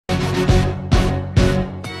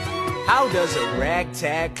How does a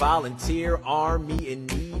ragtag volunteer army in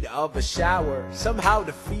need of a shower somehow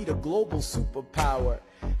defeat a global superpower?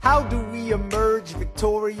 How do we emerge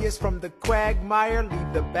victorious from the quagmire?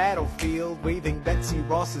 Leave the battlefield waving Betsy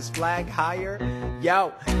Ross's flag higher?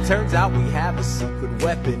 Yo, turns out we have a secret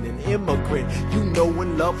weapon, an immigrant you know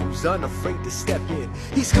and love who's unafraid to step in.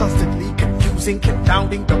 He's constantly confusing,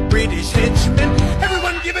 confounding the British henchmen.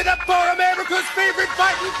 Everyone give it up for America's favorite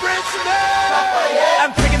fighting Frenchman!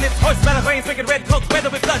 I'm taking this horse by the reins, making red coats weather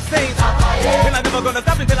with blood stains. And I'm never gonna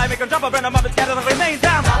stop until I make them drop, burn them up and scatter the remains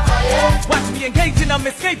down. Watch me engaging them,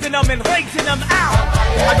 escaping them, and raising them out.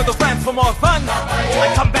 I go to France for more fun,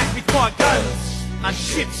 I come back with more guns and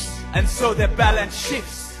ships, and so their balance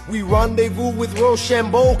shifts. We rendezvous with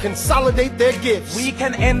Rochambeau, consolidate their gifts. We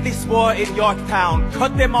can end this war in Yorktown,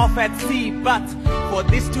 cut them off at sea, but for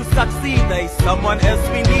this to succeed, there's someone else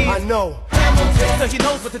we need. I know. So he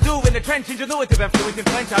knows what to do in the trench, ingenuitive and fluent in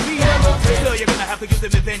French, I mean. So you're gonna have to use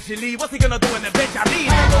him eventually. What's he gonna do in the bench, I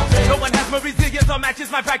mean? No one has more resilience or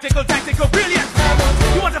matches my practical, tactical brilliance.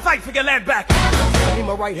 You want to fight for your land back? I need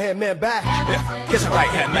my right-hand man back. Yeah, get your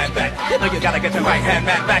right-hand man back. No, you gotta get your right-hand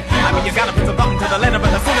man back. I mean, you gotta put some thought into the letter,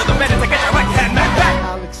 but the sooner the better to get your right-hand man back.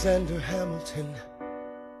 Alexander Hamilton,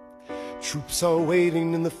 troops are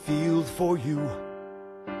waiting in the field for you.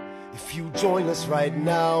 If you join us right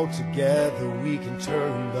now, together we can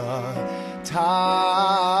turn the tide.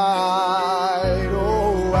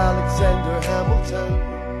 Oh, Alexander Hamilton,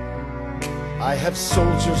 I have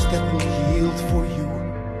soldiers that will yield for you.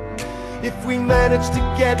 If we manage to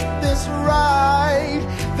get this right,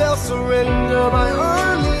 they'll surrender by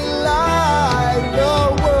early